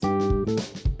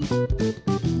Hi,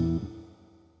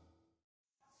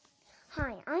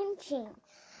 I'm Jane.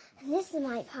 This is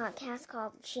my podcast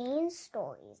called Jane's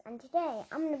Stories, and today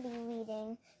I'm going to be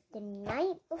reading The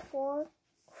Night Before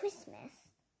Christmas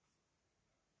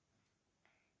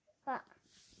by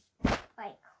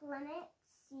Clement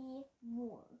C.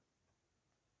 Moore.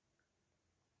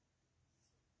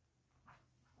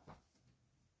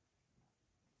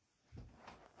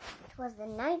 It was the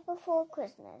night before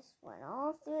Christmas, when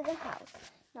all through the house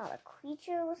not a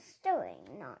creature was stirring,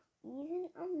 not even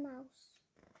a mouse.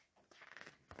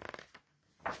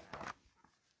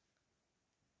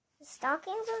 The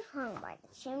stockings were hung by the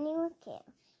chimney with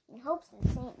care, in hopes that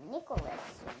St. Nicholas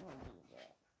soon would be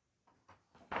there.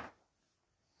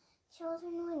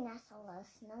 Children were nestled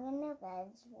snug in their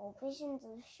beds, while visions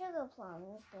of sugar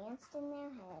plums danced in their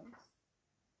heads.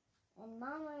 And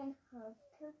Mama in her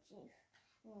kerchief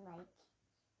and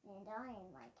I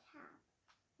in my cap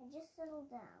had just settled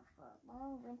down for a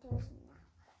long winter's nap.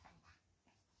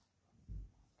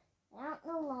 And out in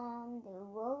the lawn there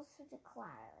rose such a clatter,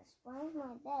 I sprang from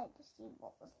my bed to see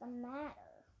what was the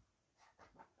matter.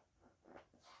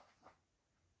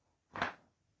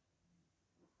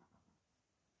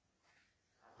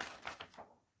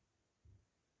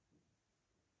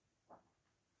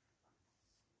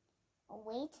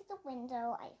 Away to the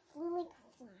window I flew like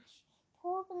a flash,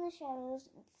 tore open the shutters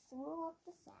and threw up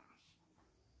the sash.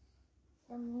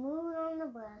 The moon on the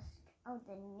breast of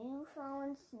the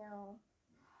new-fallen snow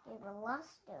gave a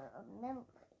luster of memory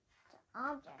to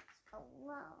objects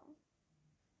below.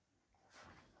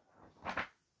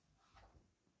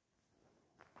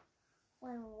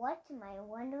 When what to my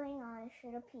wondering eyes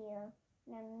should appear,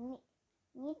 a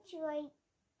meteorite,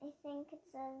 I think it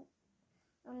says,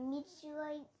 a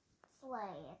meteorite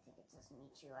sleigh, I think it says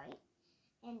meteorite,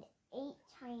 and 8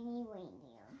 tiny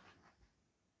reindeer.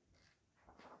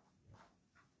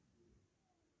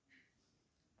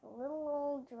 The little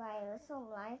old driver, so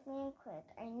lively and quick,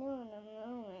 I knew in a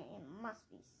moment it must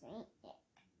be St. Nick.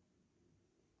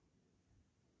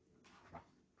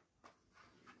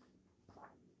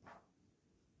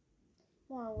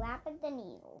 More rapid than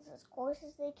eagles, as coarse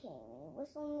as they came, they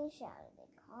whistled and they shouted, they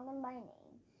called him by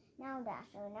name. Now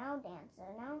Dasher, now Dancer,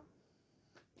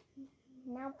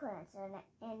 now Prancer,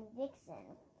 and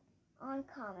Vixen, on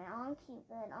Comet, on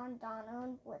Cupid, on Donner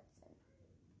and Blitzen.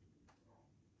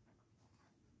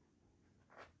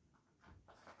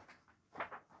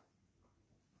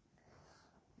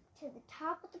 To the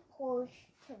top of the porch,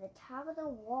 to the top of the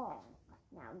wall,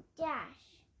 now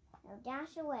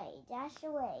dash away, dash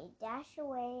away, dash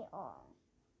away all.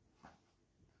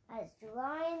 As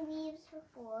dry leaves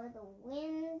before the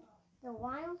wind, the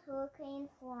wild hurricane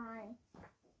fly,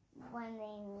 when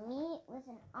they meet with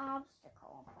an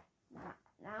obstacle,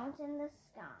 mount in the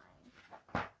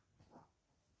sky.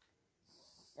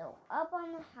 So up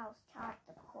on the housetop,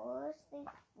 the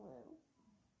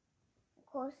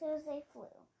coursers they flew,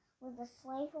 with a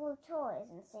sleigh full of toys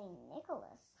and St.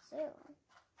 Nicholas too.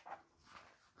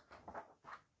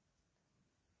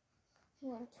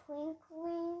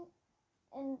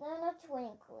 And then a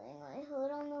twinkling I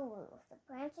heard on the roof, the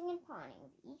prancing and pawing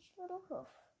of each little hoof.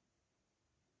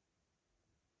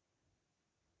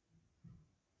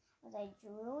 As I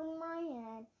drew in my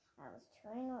head, I was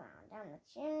turning around. Down the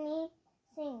chimney,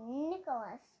 St.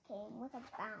 Nicholas came with a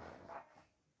bound.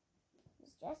 He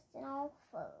was dressed in all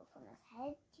fur from his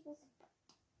head to his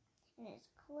foot, and his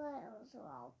clothes were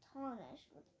all tarnished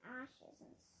with ashes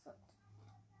and soot.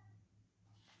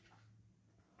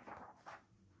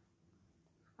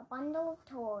 A bundle of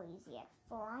toys he had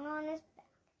flung on his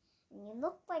back, and he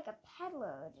looked like a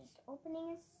peddler just opening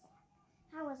his sack.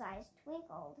 How his eyes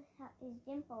twinkled, his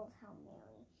dimples how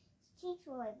merry. His cheeks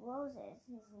were like roses,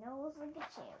 his nose like a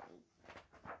cherry.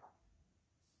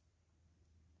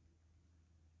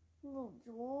 His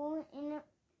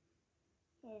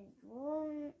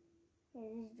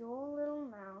droll little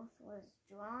mouth was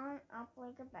drawn up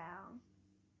like a bow,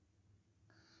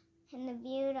 and the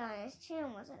beard on his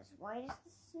chin was as white as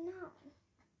the snow.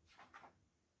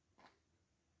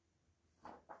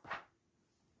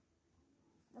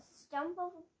 The stump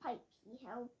of a pipe he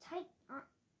held tight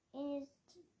in his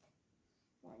teeth,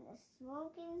 and the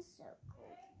smoke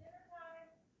encircled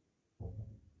his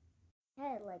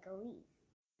head like a wreath.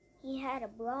 He had a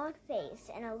broad face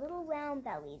and a little round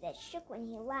belly that shook when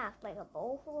he laughed like a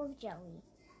bowl full of jelly.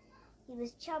 He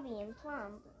was chubby and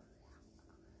plump,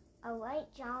 a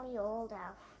right jolly old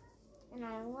elf, and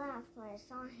I laughed when I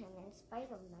saw him in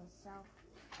spite of myself.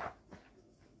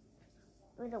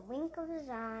 With a wink of his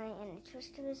eye and a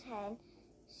twist of his head,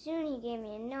 soon he gave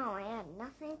me a no, I had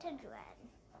nothing to dread.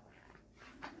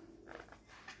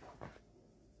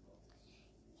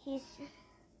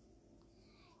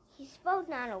 He spoke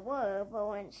not a word, but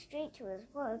went straight to his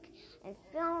work and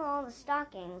filled all the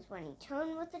stockings when he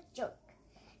turned with a jerk.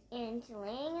 And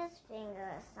laying his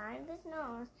finger aside of his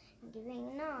nose and giving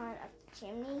a nod, up the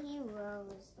chimney he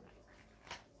rose.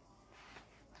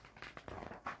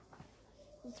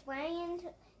 He sprang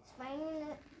to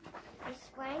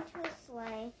his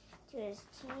sleigh, to his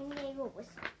team gave a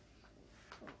whistle,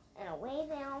 and away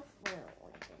they all flew,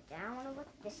 with the down of a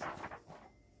thistle.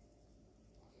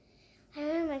 I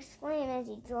heard him exclaim as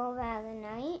he drove out of the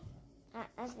night,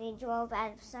 as they drove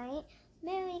out of sight,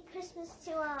 "Merry Christmas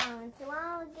to all, and to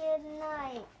all a good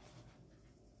night."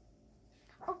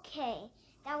 Okay,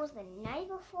 that was the night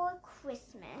before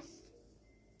Christmas.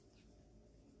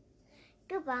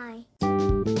 Goodbye.